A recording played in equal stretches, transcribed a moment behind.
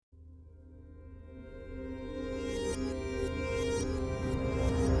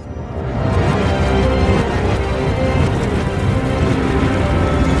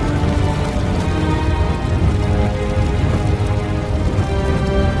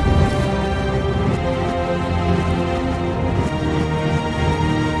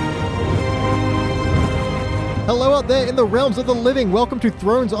there in the realms of the living. Welcome to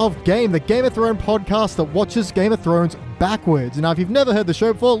Thrones of Game, the Game of Thrones podcast that watches Game of Thrones backwards. Now, if you've never heard the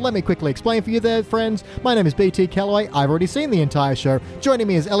show before, let me quickly explain for you there, friends. My name is BT Calloway. I've already seen the entire show. Joining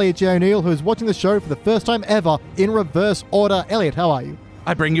me is Elliot J. O'Neill, who is watching the show for the first time ever in reverse order. Elliot, how are you?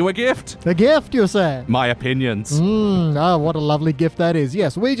 I bring you a gift. A gift, you're saying? My opinions. Oh, what a lovely gift that is.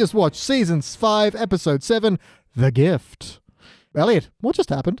 Yes, we just watched Season 5, Episode 7, The Gift. Elliot, what just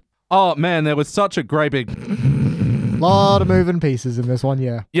happened? Oh, man, there was such a great big... Lot of moving pieces in this one,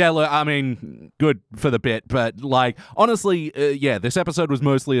 yeah. Yeah, look, I mean, good for the bit, but, like, honestly, this episode was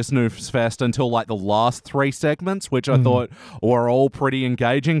mostly a snooze fest until, like, the last 3 segments, which I thought were all pretty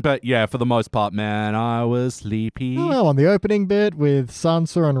engaging, but, yeah, for the most part, man, I was sleepy. Well, on the opening bit with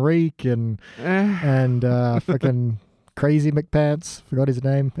Sansa and Reek and freaking Crazy McPants, forgot his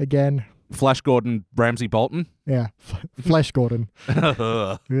name again. Flash Gordon Ramsay Bolton? Yeah, Flesh Gordon.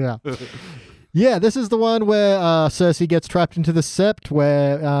 Yeah. Yeah, this is the one where Cersei gets trapped into the Sept,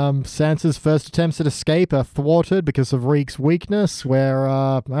 where Sansa's first attempts at escape are thwarted because of Reek's weakness, where,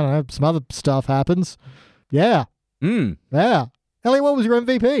 I don't know, some other stuff happens. Yeah. Yeah. Ellie, what was your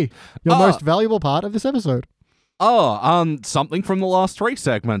MVP? Your most valuable part of this episode? Something from the last 3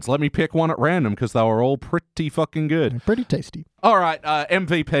 segments. Let me pick one at random because they were all pretty fucking good. Pretty tasty. All right,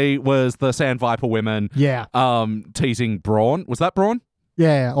 MVP was the Sand Viper women. Yeah. Teasing Braun. Was that Braun?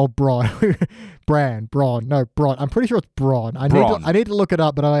 Yeah, or Braun. Braun. No, Braun. I'm pretty sure it's Braun. I need to look it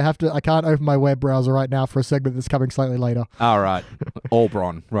up, but I can't open my web browser right now for a segment that's coming slightly later. All right. All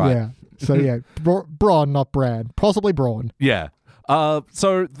Braun, right. Yeah. So yeah, Braun, not Bran. Possibly Braun. Yeah.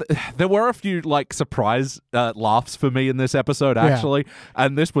 So there were a few like surprise laughs for me in this episode, actually. Yeah.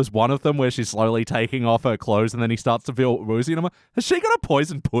 And this was one of them where she's slowly taking off her clothes and then he starts to feel woozy. And I'm like, has she got a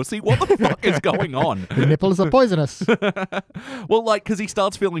poison pussy? What the fuck is going on? The nipples are poisonous. Well, like, because he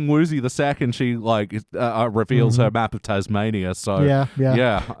starts feeling woozy the second she like reveals her map of Tasmania. So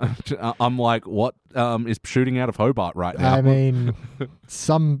yeah. I'm like, what is shooting out of Hobart right now? I mean,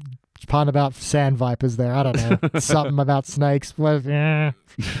 some pun about sand vipers there. I don't know. Something about snakes. Yeah,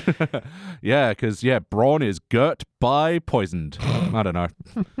 because, Braun is girt by poisoned. I don't know.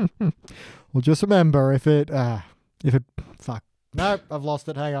 Well, just remember, fuck. Nope, I've lost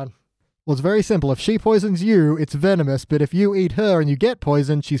it. Hang on. Well, it's very simple. If she poisons you, it's venomous, but if you eat her and you get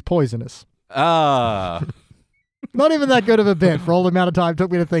poisoned, she's poisonous. Not even that good of a bit for all the amount of time it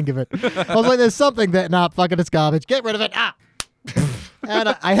took me to think of it. I was like, there's something that, nah, fuck it, it's garbage. Get rid of it.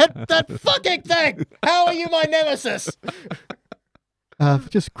 And I hit that fucking thing! How are you my nemesis?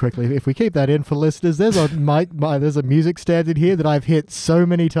 Just quickly, if we keep that in for listeners, there's a music standard here that I've hit so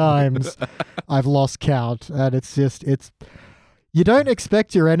many times, I've lost count. And it's you don't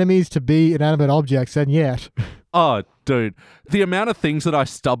expect your enemies to be inanimate objects, and yet... Oh, dude, the amount of things that I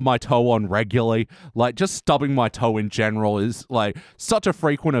stub my toe on regularly, like just stubbing my toe in general is like such a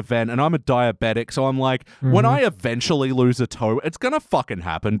frequent event, and I'm a diabetic, so I'm like, when I eventually lose a toe, it's gonna fucking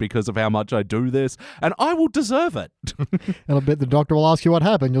happen because of how much I do this, and I will deserve it. And a bit the doctor will ask you what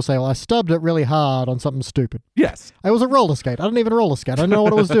happened. You'll say, well, I stubbed it really hard on something stupid. Yes. It was a roller skate. I didn't even roller skate. I didn't know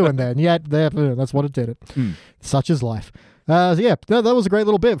what I was doing there, and yet that's what it did it. Such is life. That was a great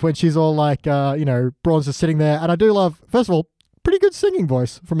little bit when she's all like, Braun's just sitting there. And I do love, first of all, pretty good singing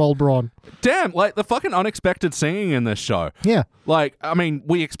voice from old Braun. Damn, like the fucking unexpected singing in this show. Yeah. Like, I mean,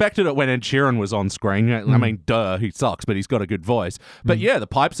 we expected it when Ed Sheeran was on screen. I mean, duh, he sucks, but he's got a good voice. But yeah, the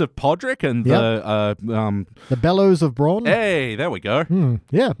pipes of Podrick and the bellows of Braun. Hey, there we go.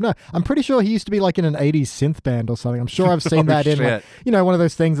 Yeah, no, I'm pretty sure he used to be like in an 80s synth band or something. I'm sure I've seen that in, like, one of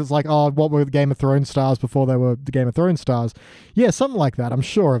those things that's like, oh, what were the Game of Thrones stars before they were the Game of Thrones stars? Yeah, something like that. I'm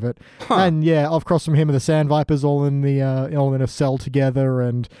sure of it. Huh. And yeah, across from him are the Sand Vipers all in a cell together.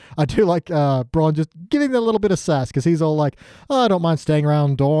 And I do like Braun just giving them a little bit of sass because he's all like, oh, I don't mind staying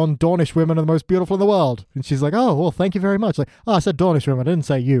around Dawn. Dornish women are the most beautiful in the world. And she's like, oh, well, thank you very much. Like, oh, I said Dornish women. I didn't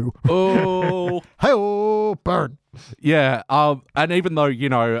say you. Oh. Hey-oh, burn. Yeah, and even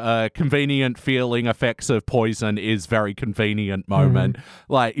though, convenient feeling effects of poison is very convenient moment,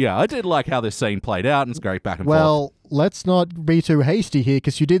 I did like how this scene played out, and it's great back and forth. Well, let's not be too hasty here,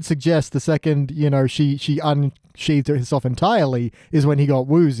 because you did suggest the second, she unsheathed herself entirely is when he got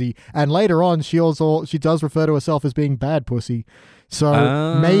woozy, and later on she does refer to herself as being bad pussy.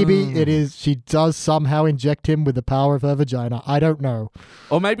 So maybe it is she does somehow inject him with the power of her vagina. I don't know.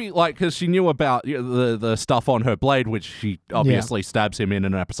 Or maybe because she knew about the stuff on her blade, which she obviously stabs him in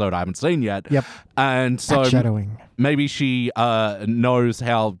an episode I haven't seen yet. Yep. And so shadowing. Maybe she knows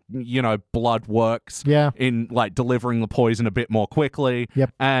how, blood works in, like, delivering the poison a bit more quickly.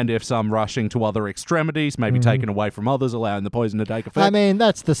 Yep. And if some rushing to other extremities, maybe taken away from others, allowing the poison to take effect. I mean,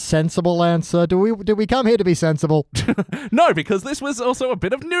 that's the sensible answer. Did we come here to be sensible? No, because this was also a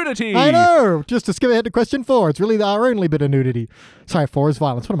bit of nudity. I know! Just to skip ahead to question 4. It's really our only bit of nudity. Sorry, 4 is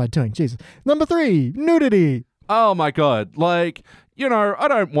violence. What am I doing? Jesus. Number 3, nudity. Oh, my God. Like... I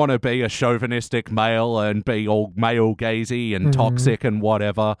don't want to be a chauvinistic male and be all male-gazy and toxic and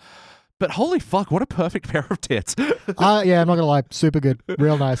whatever. But holy fuck, what a perfect pair of tits. Yeah, I'm not going to lie. Super good.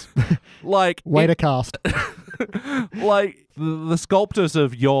 Real nice. Like... Way to cast. Like, the sculptors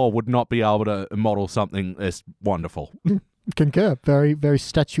of yore would not be able to model something this wonderful. Concur. Very, very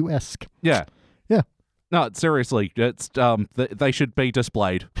statuesque. Yeah. Yeah. No, seriously, it's they should be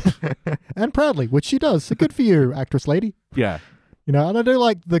displayed. And proudly, which she does. So good for you, actress lady. Yeah. And I do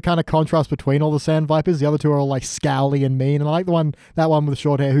like the kind of contrast between all the Sand Vipers. The other two are all like scowly and mean, and I like that one with the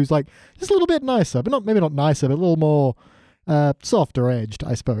short hair who's like just a little bit nicer, but maybe not nicer, but a little more softer edged,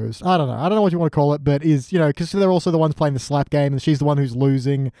 I suppose. I don't know what you want to call it, but is because they're also the ones playing the slap game, and she's the one who's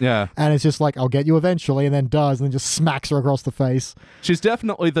losing. Yeah, and it's just like, I'll get you eventually, and then does, and then just smacks her across the face. She's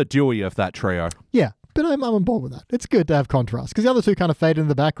definitely the Dewey of that trio. Yeah. But I'm on board with that. It's good to have contrast, because the other two kind of fade in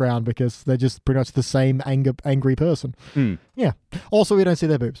the background because they're just pretty much the same angry person. Yeah. Also, we don't see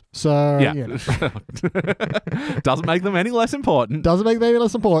their boobs. So, Doesn't make them any less important. Doesn't make them any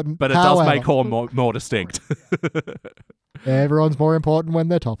less important. But it does make her more distinct. Everyone's more important when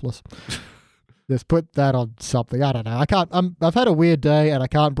they're topless. Just put that on something. I don't know. I've had a weird day and I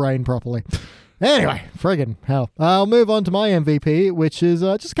can't brain properly. Anyway, friggin' hell. I'll move on to my MVP, which is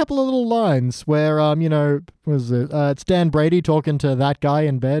just a couple of little lines where, what is it? It's Dan Brady talking to that guy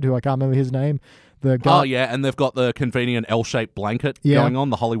in bed, who I can't remember his name. The guy. Oh, yeah, and they've got the convenient L-shaped blanket going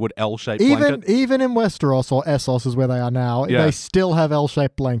on, the Hollywood L-shaped blanket. Even in Westeros, or Essos is where they are now, they still have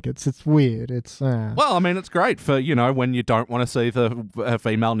L-shaped blankets. It's weird. It's Well, I mean, it's great for, when you don't want to see the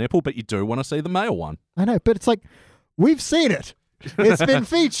female nipple, but you do want to see the male one. I know, but it's like, we've seen it. It's been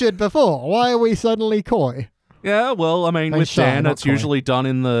featured before. Why are we suddenly coy? Yeah, well, I mean, with Dan, it's usually done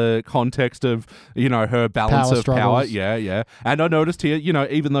in the context of, her balance of power. Yeah. And I noticed here,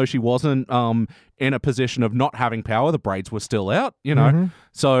 even though she wasn't in a position of not having power, the braids were still out,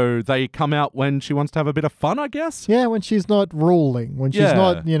 So they come out when she wants to have a bit of fun, I guess. Yeah, when she's not ruling. When she's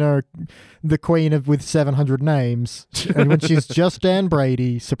not, the queen with 700 names. And when she's just Dan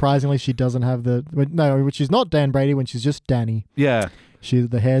Brady, surprisingly, she doesn't have when she's not Dan Brady, when she's just Danny. Yeah.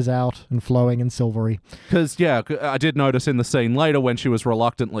 The hair's out and flowing and silvery. Because, I did notice in the scene later when she was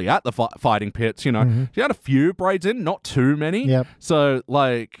reluctantly at the fighting pits, she had a few braids in, not too many. Yep. So,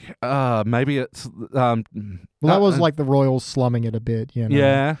 maybe it's... Well, that was like the Royals slumming it a bit,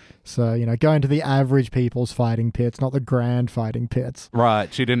 Yeah. So, going to the average people's fighting pits, not the grand fighting pits.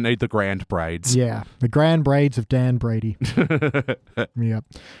 Right. She didn't need the grand braids. Yeah. The grand braids of Dan Brady. Yep.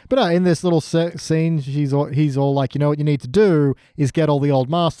 But in this little scene, he's all like, what you need to do is get all the old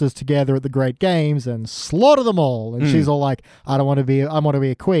masters together at the great games and slaughter them all. And she's all like, I want to be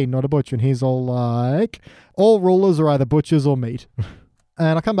a queen, not a butcher. And he's all like, all rulers are either butchers or meat. And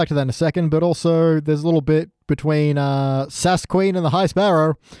I'll come back to that in a second, but also there's a little bit between Sass Queen and the High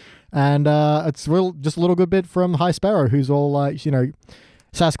Sparrow, and it's just a little good bit from High Sparrow, who's all like,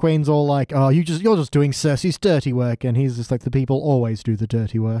 Sass Queen's all like, oh, you're just doing Cersei's dirty work, and he's just like, the people always do the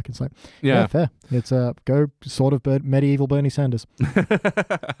dirty work. It's like, yeah fair. It's go sort of medieval Bernie Sanders.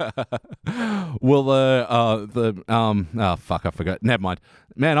 Well, oh fuck, I forgot. Never mind.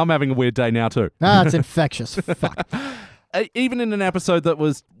 Man, I'm having a weird day now too. It's infectious. Fuck. Even in an episode that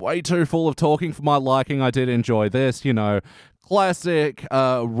was way too full of talking for my liking, I did enjoy this, classic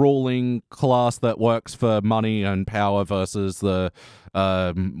ruling class that works for money and power versus the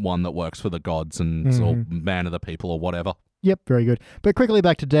one that works for the gods and or man of the people or whatever. Yep, very good. But quickly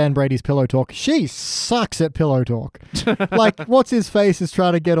back to Dan Brady's pillow talk. She sucks at pillow talk. Like, what's his face is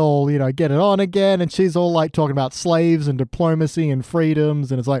trying to get it on again, and she's all like talking about slaves and diplomacy and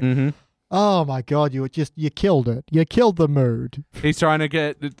freedoms, and it's like, oh my God, you killed it. You killed the mood. He's trying to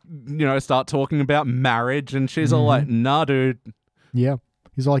get, start talking about marriage, and she's all like, nah, dude. Yeah.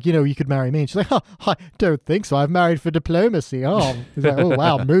 He's like, you could marry me. And she's like, oh, I don't think so. I've married for diplomacy. Oh, he's like, oh,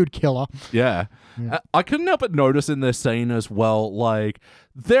 wow, mood killer. Yeah. I couldn't help but notice in this scene as well, like,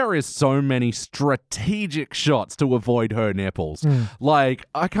 there is so many strategic shots to avoid her nipples. Like,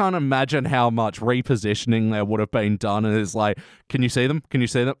 I can't imagine how much repositioning there would have been done. And it's like, can you see them? Can you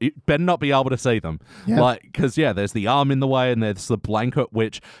see them? You better not be able to see them. Yeah. Like, because, there's the arm in the way and there's the blanket,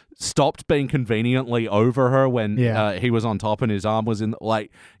 which stopped being conveniently over her when he was on top and his arm was in,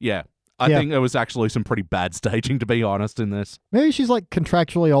 I think there was actually some pretty bad staging, to be honest, in this. Maybe she's like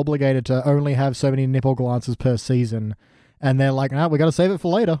contractually obligated to only have so many nipple glances per season. And they're like, we got to save it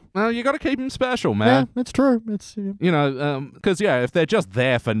for later. Well, you got to keep them special, man. Yeah, it's true. It's because if they're just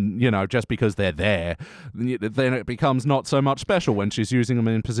there for just because they're there, then it becomes not so much special when she's using them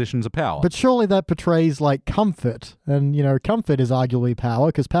in positions of power. But surely that portrays like comfort, and comfort is arguably power,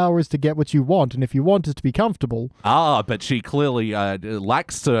 because power is to get what you want, and if you want is to be comfortable. But she clearly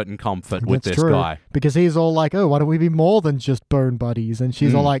lacks certain comfort with this guy, because he's all like, why don't we be more than just bone buddies? And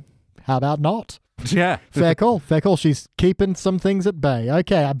she's all like, how about not? Yeah. Fair call. She's keeping some things at bay.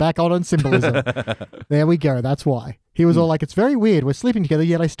 Okay, I'm back on symbolism. There we go. That's why. He was all like, it's very weird. We're sleeping together,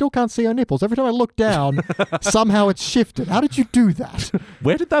 yet I still can't see her nipples. Every time I look down, somehow it's shifted. How did you do that?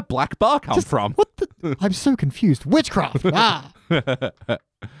 Where did that black bar come from? What the? I'm so confused. Witchcraft.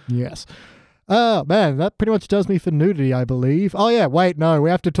 Yes. Oh, man, that pretty much does me for nudity, I believe. Oh, yeah, wait, no. We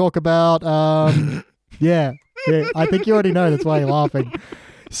have to talk about, yeah, I think you already know. That's why you're laughing.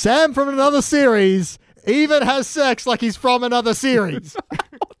 Sam from another series even has sex like he's from another series.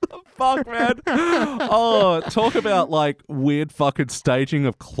 What the fuck, man? Oh, talk about like weird fucking staging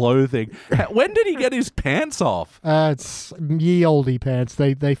of clothing. When did he get his pants off? It's ye oldie pants.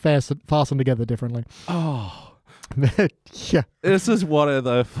 They fasten together differently. Oh. Yeah. This is one of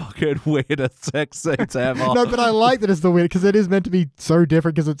the fucking weirdest sex scenes ever. No, but I like that it's the weird, because it is meant to be so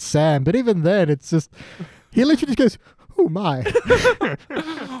different because it's Sam. But even then, it's just, he literally just goes, oh my.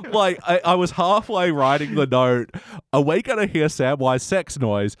 Like, I was halfway writing the note, are we going to hear Samwise sex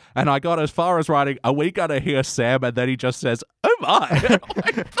noise? And I got as far as writing, are we going to hear Sam? And then he just says, oh my.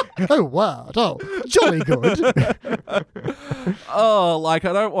 Oh, wow. Oh, jolly good. Oh, like,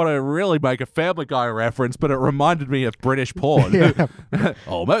 I don't want to really make a Family Guy reference, but it reminded me of British porn. Yeah.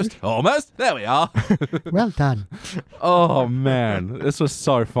 Almost. There we are. Well done. Oh, man. This was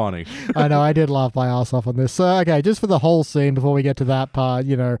so funny. I know, I did laugh my ass off on this. So, okay, just for the whole scene, before we get to that part,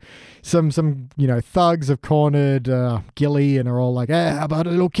 some thugs have cornered Gilly and are all like, how about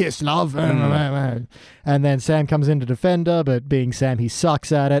a little kiss, love? And then Sam comes in to defend her, but being Sam, he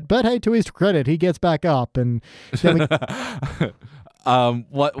sucks at it. But hey, to his credit, he gets back up. And then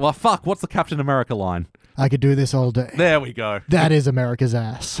what's the Captain America line? I could do this all day. There we go. That is America's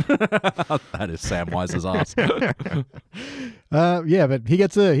ass. That is Samwise's ass. Yeah, but he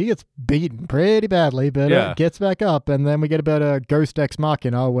gets beaten pretty badly, but gets back up, and then we get about a Ghost Ex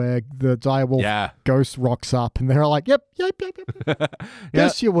Machina where the direwolf ghost rocks up, and they're like, yep.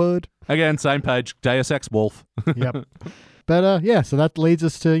 Yes, you would. Again, same page, Deus Ex Wolf. Yep. But so that leads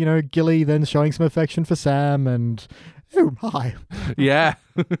us to, Gilly then showing some affection for Sam, and oh my. Yeah.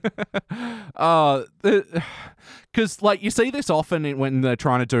 Because like you see this often when they're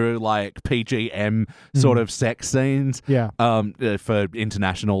trying to do like PGM sort of sex scenes. Yeah. For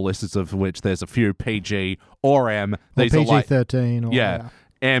international lists of which there's a few PG or M. These are like PG-13. Yeah.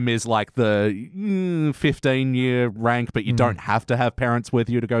 M is like the 15-year rank, but you don't have to have parents with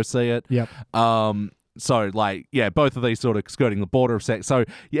you to go see it. Yep. So, like, both of these sort of skirting the border of sex. So,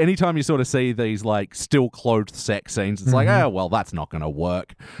 anytime you sort of see these, like, still clothed sex scenes, it's like, oh, well, that's not going to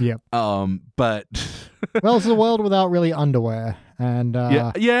work. Yep. But... well, it's a world without really underwear. And,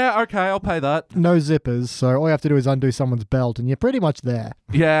 yeah, okay, I'll pay that. No zippers, so all you have to do is undo someone's belt, and you're pretty much there.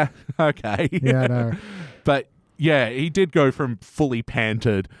 Yeah, okay. Yeah, I know. But, yeah, he did go from fully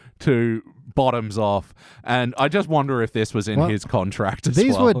panted to... bottoms off, and I just wonder if this was in his contract as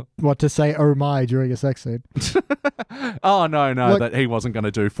these well. These were what to say oh my during a sex scene. Oh no, look, that he wasn't going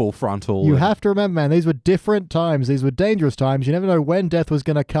to do full frontal. You have to remember, man, these were different times. These were dangerous times. You never know when death was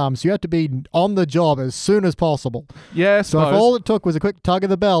going to come, so you had to be on the job as soon as possible. Yeah, so if all it took was a quick tug of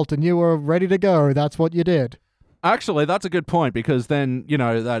the belt and you were ready to go, that's what you did. Actually, that's a good point, because then,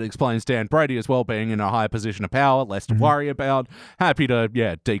 that explains Dan Brady as well being in a higher position of power, less to worry about, happy to,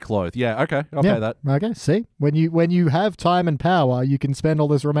 declothe. Yeah, okay, I'll pay that. Okay, see? When you have time and power, you can spend all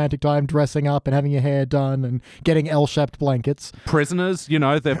this romantic time dressing up and having your hair done and getting L-shaped blankets. Prisoners,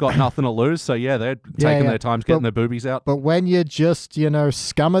 they've got nothing to lose, so they're taking their time getting their boobies out. But when you're just,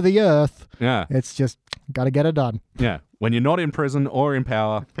 scum of the earth, it's just, gotta get it done. Yeah. When you're not in prison or in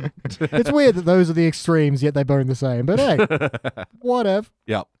power. It's weird that those are the extremes, yet they burn the same. But hey, whatever.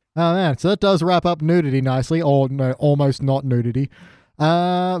 Yep. Oh, man. So that does wrap up nudity nicely. Or, no, almost not nudity.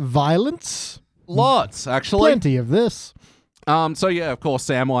 Violence? Lots, actually. Plenty of this. So, of course,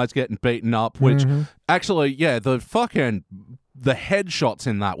 Samwise getting beaten up, which actually, the headshots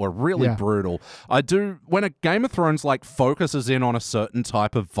in that were really brutal. When a Game of Thrones like focuses in on a certain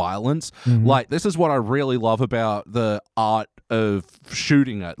type of violence, like this is what I really love about the art of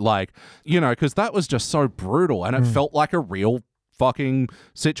shooting it, like, because that was just so brutal and it felt like a real fucking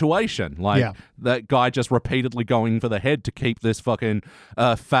situation. Like, that guy just repeatedly going for the head to keep this fucking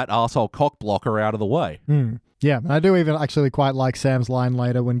fat asshole cock blocker out of the way. Yeah, and I do even actually quite like Sam's line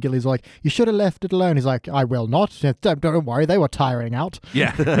later when Gilly's like, you should have left it alone. He's like, I will not. Don't worry, they were tiring out.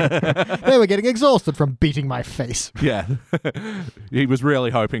 Yeah. They were getting exhausted from beating my face. Yeah. He was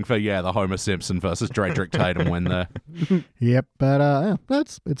really hoping for, the Homer Simpson versus Dredrick Tatum win there. Yep, but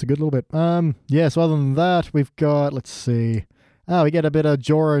it's a good little bit. So other than that, we've got, let's see... we get a bit of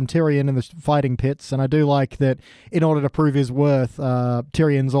Jorah and Tyrion in the fighting pits, and I do like that in order to prove his worth,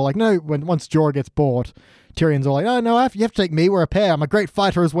 Tyrion's all like, no, once Jorah gets bought, Tyrion's all like, oh, no, you have to take me, we're a pair, I'm a great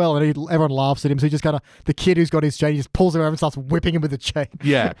fighter as well, and everyone laughs at him, so he just kind of, the kid who's got his chain, he just pulls him over and starts whipping him with the chain.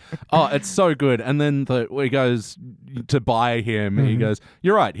 Yeah. Oh, it's so good. And then he goes to buy him, and he goes,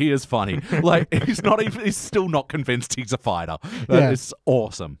 you're right, he is funny. Like, he's still not convinced he's a fighter. That is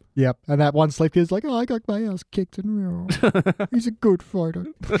awesome. Yep, and that one slave kid's like, oh, I got my ass kicked, and he's a good fighter.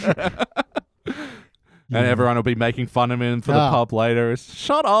 And everyone will be making fun of him for the pub later.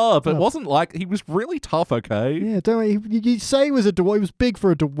 Shut up. It wasn't like he was really tough, okay? Yeah, don't worry. You say he was a dwarf. He was big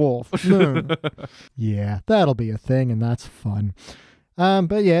for a dwarf. No. Yeah, that'll be a thing, and that's fun.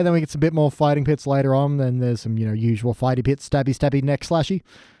 But yeah, then we get some bit more fighting pits later on. Then there's some, usual fighting pits, stabby, neck slashy.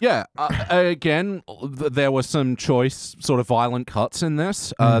 Yeah. Again, there were some choice sort of violent cuts in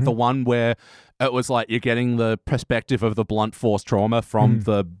this. The one where it was like you're getting the perspective of the blunt force trauma from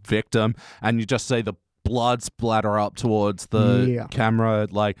the victim, and you just see the blood splatter up towards the camera.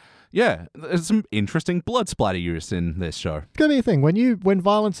 Like, there's some interesting blood splatter use in this show. It's gonna be a thing when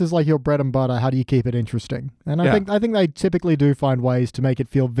violence is like your bread and butter. How do you keep it interesting? And I think they typically do find ways to make it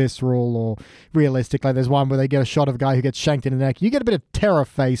feel visceral or realistic. Like there's one where they get a shot of a guy who gets shanked in the neck. You get a bit of terror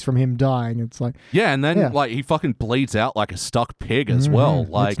face from him dying. It's like and then like he fucking bleeds out like a stuck pig as well.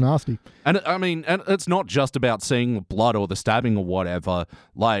 Like it's nasty. And I mean, and it's not just about seeing blood or the stabbing or whatever.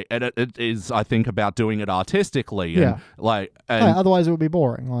 Like it is, I think, about doing it artistically. And, otherwise it would be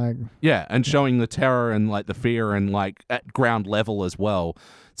boring. Like. Yeah, and showing the terror and like the fear and like at ground level as well.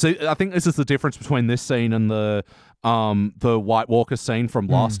 So I think this is the difference between this scene and the White Walker scene from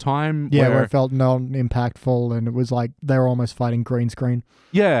last time. Yeah, where it felt non-impactful and it was like they were almost fighting green screen.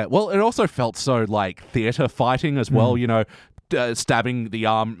 Yeah, well, it also felt so like theater fighting as well. Stabbing the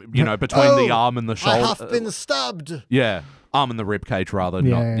arm, between the arm and the shoulder. I have been stabbed. Yeah, arm and the rib cage rather.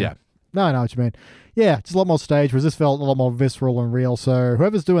 No, I know what you mean. Yeah, just a lot more stage, whereas this felt a lot more visceral and real. So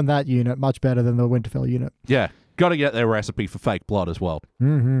whoever's doing that unit, much better than the Winterfell unit. Yeah, got to get their recipe for fake blood as well.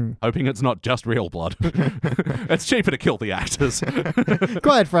 Hoping it's not just real blood. It's cheaper to kill the actors.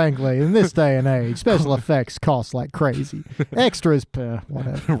 Quite frankly, in this day and age, special effects cost like crazy. Extras per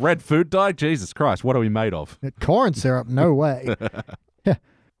whatever. Red food dye? Jesus Christ, what are we made of? Corn syrup? No way. Yeah.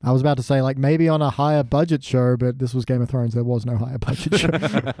 I was about to say, like, maybe on a higher budget show, but this was Game of Thrones. There was no higher budget show.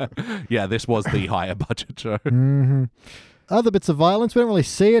 Yeah, this was the higher budget show. Other bits of violence, we don't really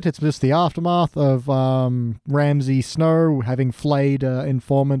see it. It's just the aftermath of Ramsay Snow having flayed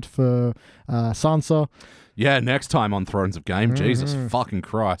informant for Sansa. Yeah, next time on Thrones of Game. Jesus fucking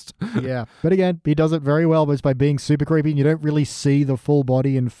Christ. Yeah. But again, he does it very well, but it's by being super creepy and you don't really see the full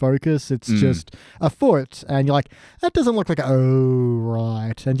body in focus. It's just a foot. And you're like, that doesn't look like, oh,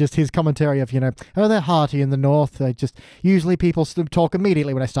 right. And just his commentary of, oh, they're hearty in the north. They just, usually people talk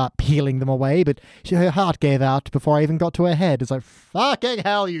immediately when I start peeling them away, but her heart gave out before I even got to her head. It's like, fucking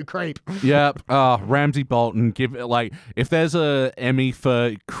hell, you creep. Yep. Ramsay Bolton, if there's a Emmy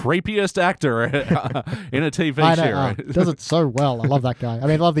for creepiest actor in a TV show. Does it so well. I love that guy. I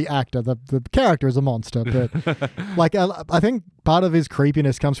mean, I love the actor. The character is a monster, but I think part of his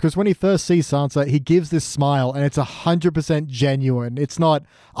creepiness comes because when he first sees Sansa, he gives this smile and it's 100% genuine. It's not,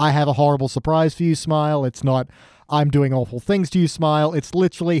 I have a horrible surprise for you smile. It's not, I'm doing awful things to you smile. It's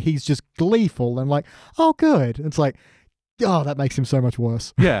literally, he's just gleeful and like, oh, good. It's like, oh, that makes him so much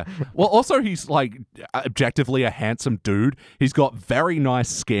worse. Yeah. Well, also, he's like objectively a handsome dude. He's got very nice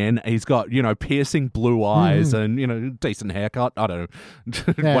skin. He's got, piercing blue eyes and, decent haircut. I don't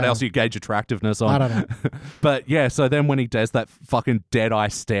know. What else do you gauge attractiveness on? I don't know. But yeah, so then when he does that fucking dead eye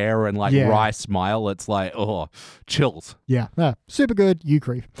stare and like wry smile, it's like, oh, chills. Yeah. Super good. You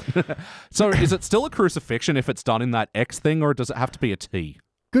creep. So is it still a crucifixion if it's done in that X thing or does it have to be a T?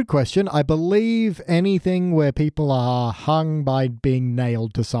 Good question. I believe anything where people are hung by being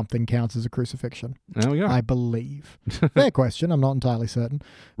nailed to something counts as a crucifixion. There we go. I believe. Fair question. I'm not entirely certain.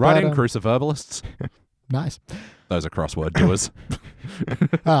 Right in, cruciverbalists. Nice. Those are crossword doers.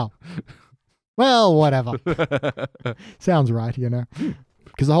 Oh. Well, whatever. Sounds right,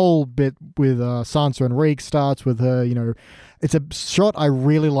 Because the whole bit with Sansa and Reek starts with her, It's a shot I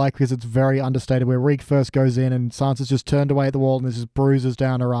really like because it's very understated, where Reek first goes in and Sansa's just turned away at the wall and there's just bruises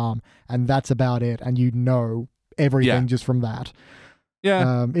down her arm, and that's about it. And you know everything just from that.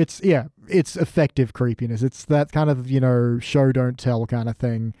 Yeah. It's effective creepiness. It's that kind of, show don't tell kind of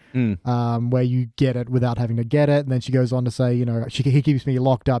thing, where you get it without having to get it. And then she goes on to say, he keeps me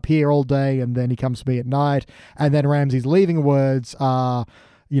locked up here all day, and then he comes to me at night. And then Ramsay's leaving words are,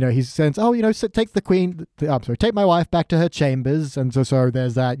 he says, take take my wife back to her chambers. And so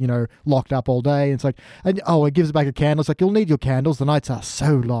there's that, locked up all day. And it's like, it gives her back a candle. It's like, you'll need your candles. The nights are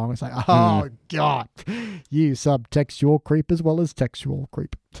so long. It's like, oh, God, you subtextual creep as well as textual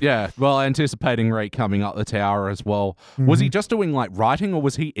creep. Yeah, well, anticipating Reek coming up the tower as well. Mm-hmm. Was he just doing writing, or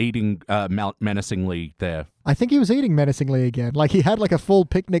was he eating menacingly there? I think he was eating menacingly again. He had a full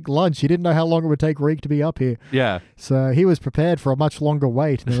picnic lunch. He didn't know how long it would take Reek to be up here. Yeah. So he was prepared for a much longer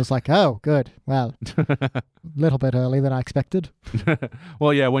wait. And it was like, oh, good. Well, a little bit early than I expected.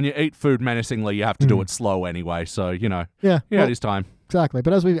 Well, yeah, when you eat food menacingly, you have to do it slow anyway. So, Yeah. It is time. Exactly.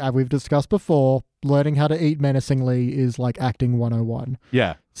 But as we've discussed before, learning how to eat menacingly is like acting 101.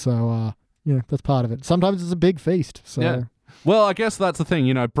 Yeah. So, that's part of it. Sometimes it's a big feast. So. Yeah. Well, I guess that's the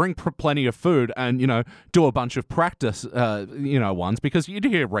thing, bring plenty of food and, do a bunch of practice, ones, because you'd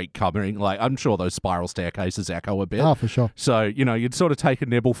hear Reek coming. I'm sure those spiral staircases echo a bit. Oh, for sure. So, you'd sort of take a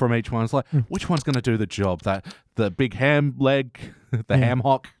nibble from each one. It's like, which one's going to do the job? The big ham leg, the ham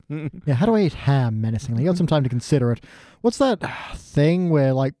hock? Yeah, how do I eat ham menacingly? You got some time to consider it. What's that thing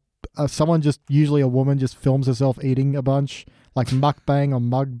where, someone usually a woman just films herself eating a bunch? Like mukbang or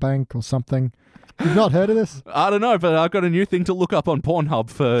mugbank or something? You've not heard of this? I don't know, but I've got a new thing to look up on Pornhub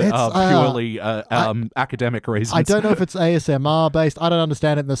for purely academic reasons. I don't know if it's ASMR based. I don't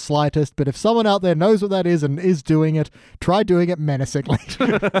understand it in the slightest, but if someone out there knows what that is and is doing it, try doing it menacingly.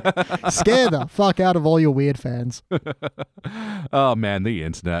 Scare the fuck out of all your weird fans. Oh man, the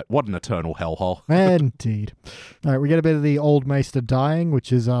internet. What an eternal hellhole. Indeed. All right, we get a bit of the old maester dying,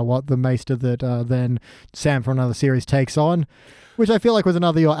 which is what the maester that then Sam from another series takes on. Which I feel like was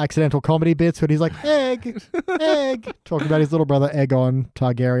another of your accidental comedy bits, but he's like, egg, talking about his little brother Aegon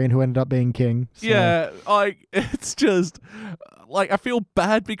Targaryen, who ended up being king. So. Yeah, it's just, I feel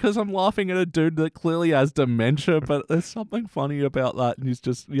bad because I'm laughing at a dude that clearly has dementia, but there's something funny about that, and he's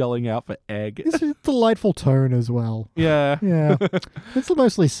just yelling out for egg. It's a delightful tone as well. Yeah. Yeah. It's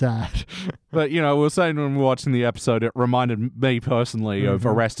mostly sad. But, we were saying when we were watching the episode, it reminded me personally of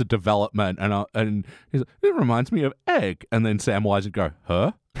Arrested Development, and he's like, it reminds me of egg. And then Samwise would go,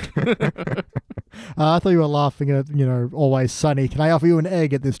 huh? I thought you were laughing at, Always Sunny. Can I offer you an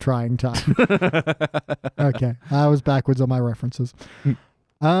egg at this trying time? Okay. I was backwards on my references.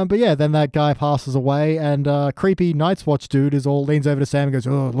 But yeah, then that guy passes away, and creepy Night's Watch dude leans over to Sam and goes,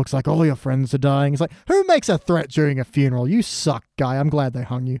 oh, it looks like all your friends are dying. He's like, who makes a threat during a funeral? You suck, guy. I'm glad they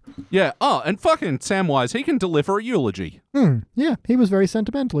hung you. Yeah. Oh, and fucking Samwise, he can deliver a eulogy. Yeah, he was very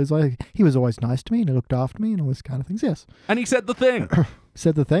sentimental. He's like, he was always nice to me, and he looked after me, and all this kind of things. Yes. And he said the thing.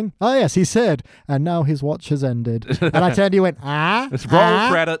 Said the thing? Oh, yes, he said. And now his watch has ended. And I turned to you and went, It's roll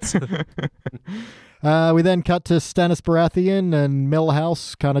credits. We then cut to Stannis Baratheon and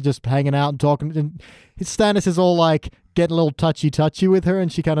Millhouse kind of just hanging out and talking. And Stannis is all getting a little touchy-touchy with her,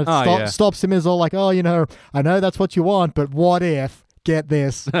 and she kind of stops him, is all like, oh, I know that's what you want, but what if, get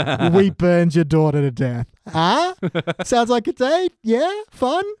this, we burned your daughter to death? Sounds like a date? Yeah?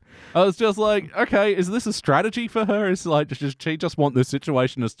 Fun? I was just like, okay, is this a strategy for her? Is she just want this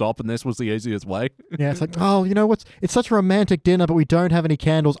situation to stop, and this was the easiest way? Yeah, it's like, oh, it's such a romantic dinner, but we don't have any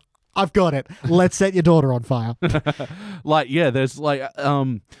candles. I've got it. Let's set your daughter on fire. There's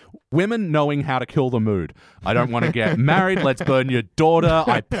women knowing how to kill the mood. I don't want to get married. Let's burn your daughter.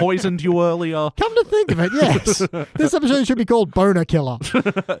 I poisoned you earlier. Come to think of it, yes. This episode should be called Boner Killer.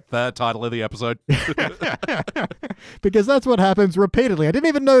 The title of the episode. Because that's what happens repeatedly. I didn't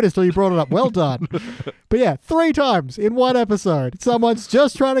even notice till you brought it up. Well done. But yeah, 3 times in one episode. Someone's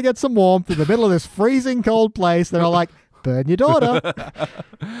just trying to get some warmth in the middle of this freezing cold place. They're all like, burn your daughter.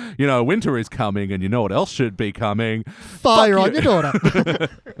 Winter is coming, and you know what else should be coming? Fire on your daughter.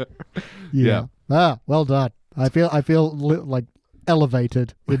 Yeah. Well done. I feel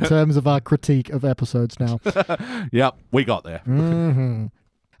elevated in terms of our critique of episodes now. Yep, we got there. Mm-hmm.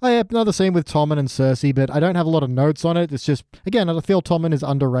 I have another scene with Tommen and Cersei, but I don't have a lot of notes on it. It's just, again, I feel Tommen is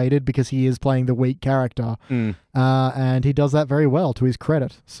underrated because he is playing the weak character. And he does that very well, to his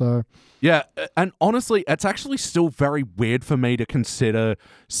credit. So... Yeah, and honestly, it's actually still very weird for me to consider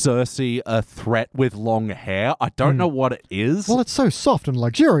Cersei a threat with long hair. I don't know what it is. Well, it's so soft and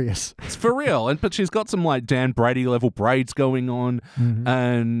luxurious. It's for real. But she's got some Dan Brady level braids going on,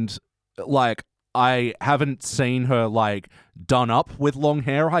 and I haven't seen her like done up with long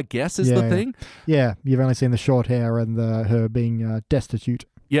hair, I guess is the thing. Yeah, you've only seen the short hair and her being destitute.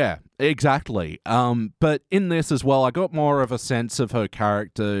 Yeah, exactly. But in this as well, I got more of a sense of her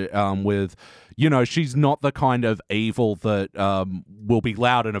character with, she's not the kind of evil that will be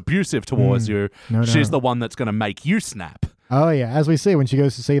loud and abusive towards you. No. She's the one that's going to make you snap. Oh, yeah. As we see when she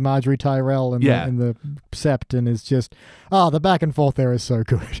goes to see Marjorie Tyrell in the Sept, and is just, the back and forth there is so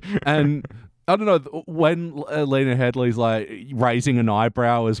good. And I don't know, when Lena Headey's like raising an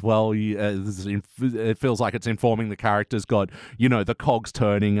eyebrow as well, it feels like it's informing the character's got, the cogs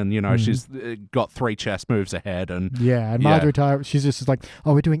turning and, she's got 3 chess moves ahead. And Marjorie Tyrell, she's just like,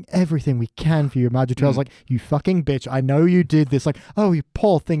 oh, we're doing everything we can for you. Marjorie Tyrell's like, you fucking bitch, I know you did this. Like, oh, you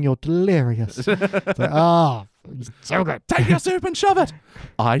poor thing, you're delirious. It's like, so good. Take your soup and shove it.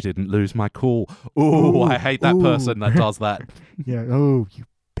 I didn't lose my cool. Ooh, I hate that person that does that. Yeah. Oh, you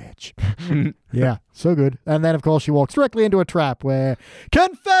bitch. Yeah, so good. And then, of course, she walks directly into a trap where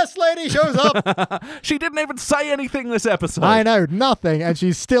Confess Lady shows up. She didn't even say anything this episode. I know, nothing. And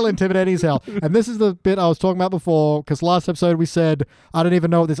she's still intimidating as hell. And this is the bit I was talking about before, because last episode we said, I don't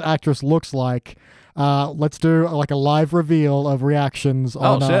even know what this actress looks like. Let's do like a live reveal of reactions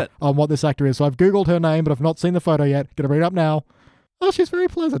on what this actor is. So I've Googled her name, but I've not seen the photo yet. Gonna bring it up now. Oh, she's very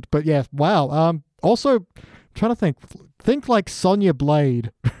pleasant. But yeah, wow. Also, I'm trying to think like Sonya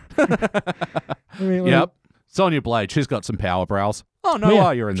Blade. Yep. Sonya Blade, she's got some power brows. Oh,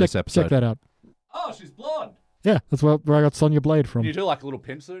 no, you're in this episode. Check that out. Oh, she's blonde. Yeah, that's where I got Sonya Blade from. Can you do like a little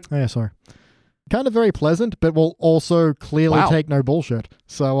pimp suit? Oh, yeah, sorry. Kind of very pleasant, but will also clearly take no bullshit.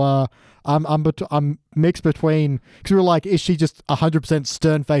 So I'm mixed between, because we were like, is she just 100%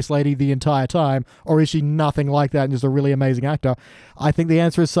 stern-faced lady the entire time, or is she nothing like that and just a really amazing actor? I think the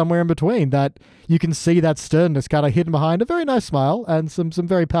answer is somewhere in between, that you can see that sternness kind of hidden behind a very nice smile and some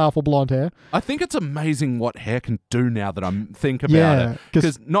very powerful blonde hair. I think it's amazing what hair can do now that I'm thinking about it.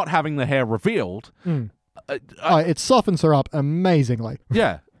 Because not having the hair revealed... it softens her up amazingly.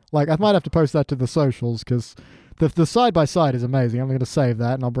 Yeah. Like, I might have to post that to the socials, because the side-by-side is amazing. I'm going to save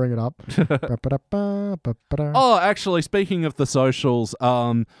that, and I'll bring it up. Oh, actually, speaking of the socials,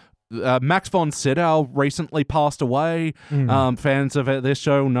 Max von Sydow recently passed away. Fans of this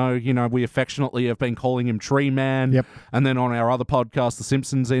show know, we affectionately have been calling him Tree Man. Yep. And then on our other podcast, The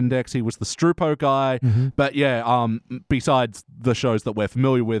Simpsons Index, he was the Strupo guy. But yeah, besides the shows that we're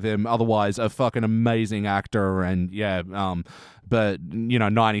familiar with him, otherwise a fucking amazing actor. And yeah, but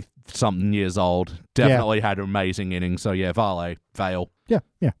 90-something years old, definitely had an amazing innings. So yeah, Vale.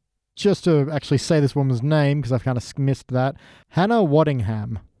 Yeah. Just to actually say this woman's name, because I've kind of missed that. Hannah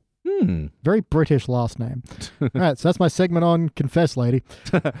Waddingham. Very British last name. All right, so that's my segment on Confess Lady.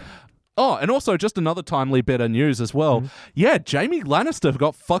 Oh, and also just another timely bit of news as well. Yeah, Jaime Lannister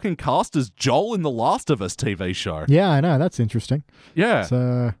got fucking cast as Joel in the Last of Us TV show. Yeah, I know. That's interesting. Yeah.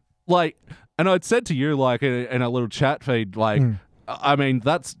 So... and I'd said to you, in a little chat feed, I mean,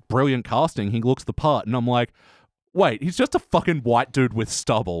 that's brilliant casting. He looks the part. And I'm like, wait, he's just a fucking white dude with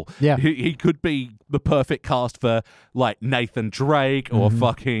stubble. Yeah. He could be the perfect cast for, Nathan Drake or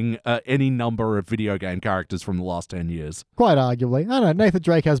fucking any number of video game characters from the last 10 years. Quite arguably. I don't know. Nathan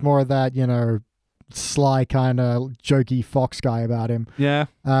Drake has more of that, sly kind of jokey Fox guy about him. Yeah.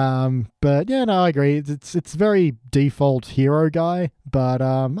 But yeah, no, I agree. It's very default hero guy, but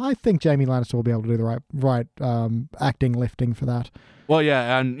I think Jaime Lannister will be able to do the right acting lifting for that. Well,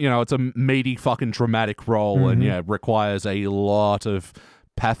 yeah, and it's a meaty fucking dramatic role, and requires a lot of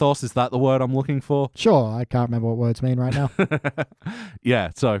pathos. Is that the word I'm looking for? Sure, I can't remember what words mean right now. Yeah,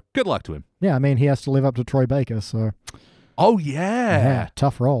 so good luck to him. Yeah, I mean, he has to live up to Troy Baker, so... Oh, yeah.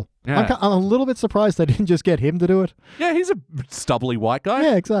 Tough role. Yeah. I'm a little bit surprised they didn't just get him to do it. Yeah, he's a stubbly white guy.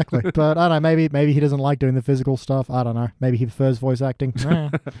 Yeah, exactly. But I don't know, maybe he doesn't like doing the physical stuff. I don't know. Maybe he prefers voice acting.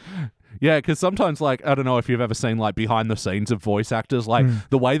 Yeah, because sometimes, I don't know if you've ever seen, behind the scenes of voice actors,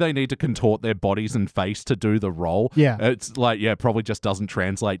 the way they need to contort their bodies and face to do the role. Yeah. It's probably just doesn't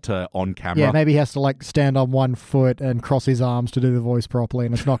translate to on camera. Yeah, maybe he has to, stand on one foot and cross his arms to do the voice properly,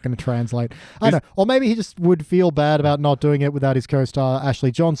 and it's not going to translate. I don't know. Or maybe he just would feel bad about not doing it without his co-star,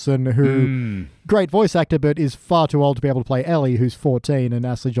 Ashley Johnson, who, great voice actor, but is far too old to be able to play Ellie, who's 14, and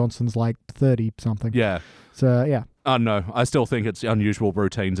Ashley Johnson's 30-something. Yeah. So, yeah. No, I still think it's unusual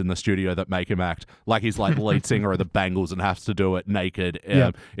routines in the studio that make him act like he's the lead singer of the Bangles and has to do it naked,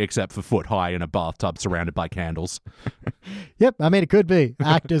 except for foot high in a bathtub surrounded by candles. Yep, I mean, it could be.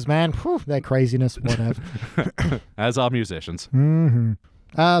 Actors, man, their craziness, whatever. As are musicians.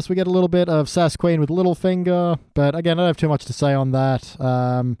 So we get a little bit of Sass Queen with Littlefinger, but again, I don't have too much to say on that,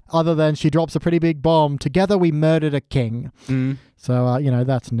 other than she drops a pretty big bomb. Together we murdered a king. So,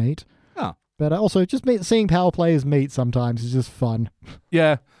 that's neat. But also, just seeing power players meet sometimes is just fun.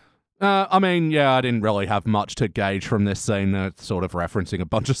 Yeah. I mean, yeah, I didn't really have much to gauge from this scene, sort of referencing a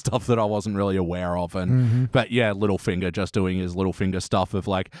bunch of stuff that I wasn't really aware of. But yeah, Littlefinger just doing his Littlefinger stuff of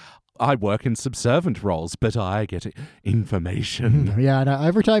like, I work in subservient roles, but I get information. Yeah, I know.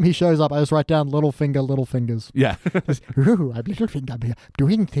 Every time he shows up, I just write down Littlefinger, little fingers. Yeah. Ooh, I'm Littlefinger. I'm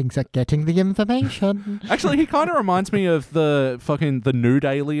doing things like getting the information. Actually, he kind of reminds me of the nude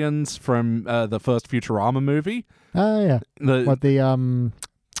aliens from the first Futurama movie. Oh, yeah.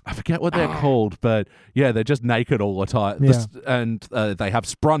 I forget what they're called, but yeah, they're just naked all the time. Yeah. And they have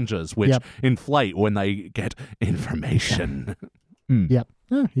sprungers, which inflate when they get information. Yep.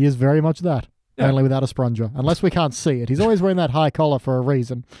 Yeah, he is very much that. Yeah. Only without a sprunger. Unless we can't see it. He's always wearing that high collar for a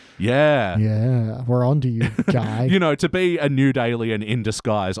reason. Yeah. Yeah. We're on to you, guy. To be a nude alien in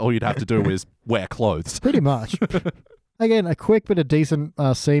disguise, all you'd have to do is wear clothes. Pretty much. Again, a quick but a decent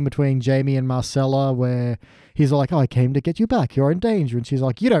scene between Jamie and Marcella where he's like, I came to get you back. You're in danger. And she's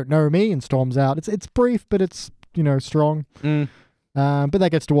like, you don't know me, and storms out. It's brief, but it's, strong. But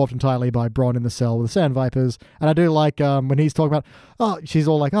that gets dwarfed entirely by Bronn in the cell with the Sand Vipers. And I do like when he's talking about, she's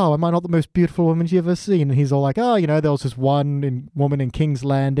all like, am I not the most beautiful woman you've ever seen? And he's all like, there was this one woman in King's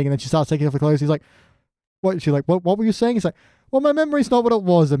Landing. And then she starts taking off her clothes. He's like, what? She's like, what were you saying? He's like, well, my memory's not what it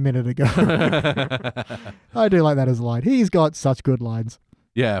was a minute ago. I do like that as a line. He's got such good lines.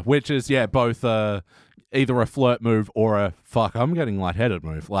 Yeah, which is, both either a flirt move or a fuck, I'm getting lightheaded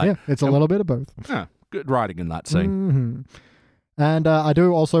move. It's a little bit of both. Yeah, good writing in that scene. Mm-hmm. And I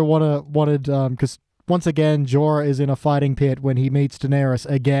do also wanted because once again, Jorah is in a fighting pit when he meets Daenerys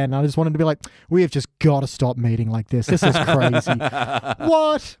again. I just wanted to be like, we have just got to stop meeting like this. This is crazy.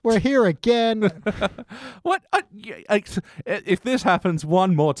 What? We're here again. What? If this happens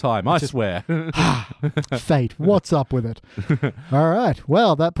one more time, I swear. Fate. What's up with it? All right.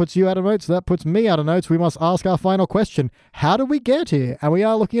 Well, that puts you out of notes. That puts me out of notes. We must ask our final question. How do we get here? And we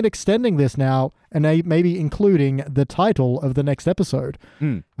are looking at extending this now and maybe including the title of the next episode.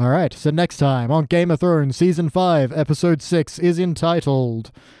 All right. So next time on Game of Thrones Season 5, Episode 6 is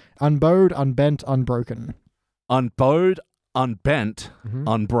entitled Unbowed, Unbent, Unbroken. Unbowed, Unbent,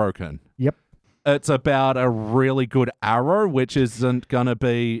 Unbroken. Yep. It's about a really good arrow, which isn't going to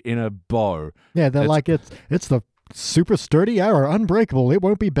be in a bow. Yeah, it's the super sturdy arrow, unbreakable. It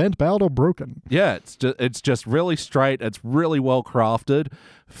won't be bent, bowed, or broken. Yeah, it's just really straight. It's really well crafted.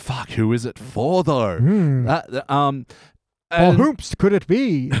 Fuck, who is it for though? Or whoops could it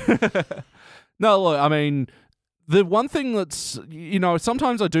be? No, look, I mean, the one thing that's,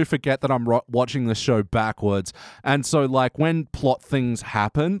 sometimes I do forget that I'm watching the show backwards. And so, like, when plot things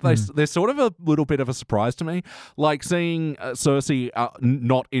happen, they're sort of a little bit of a surprise to me. Like seeing Cersei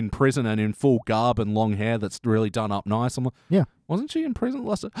not in prison and in full garb and long hair that's really done up nice. I'm like, yeah. Wasn't she in prison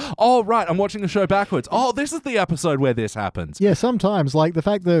last time? Oh, right. I'm watching the show backwards. Oh, this is the episode where this happens. Yeah, sometimes. Like, the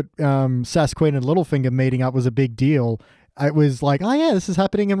fact that Sass Queen and Littlefinger meeting up was a big deal. It was like, oh yeah, this is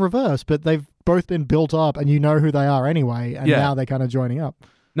happening in reverse, but they've both been built up and you know who they are anyway, and now they're kind of joining up.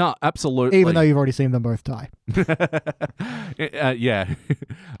 No, absolutely. Even though you've already seen them both die. Yeah.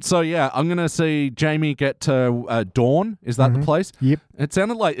 So yeah, I'm going to see Jamie get to Dorne. Is that the place? Yep. It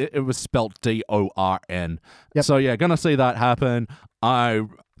sounded like it was spelt D-O-R-N. Yep. So yeah, going to see that happen. I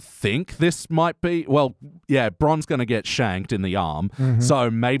think this might be, Bronn's going to get shanked in the arm. So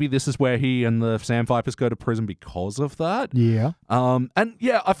maybe this is where he and the Sand Vipers go to prison because of that. Yeah. And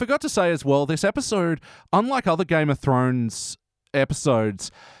yeah, I forgot to say as well, this episode, unlike other Game of Thrones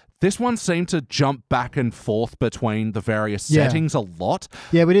episodes, this one seemed to jump back and forth between the various settings a lot.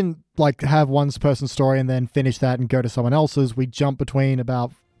 Yeah, we didn't like have one person's story and then finish that and go to someone else's. We jump between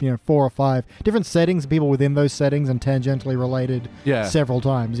about 4 or 5 different settings, people within those settings, and tangentially related several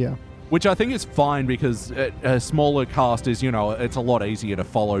times. Yeah. Which I think is fine because a smaller cast is, it's a lot easier to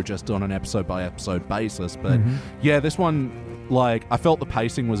follow just on an episode by episode basis. But yeah, this one, like, I felt the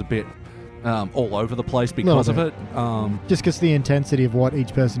pacing was a bit all over the place because of it. Just because the intensity of what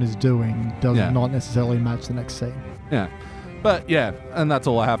each person is doing does not necessarily match the next scene. Yeah. But yeah, and that's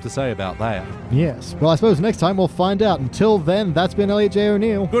all I have to say about that. Yes. Well, I suppose next time we'll find out. Until then, that's been Elliot J.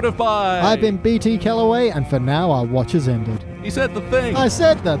 O'Neill. Goodbye. I've been BT Calloway, and for now, our watch has ended. He said the thing. I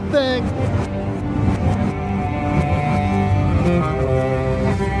said the thing.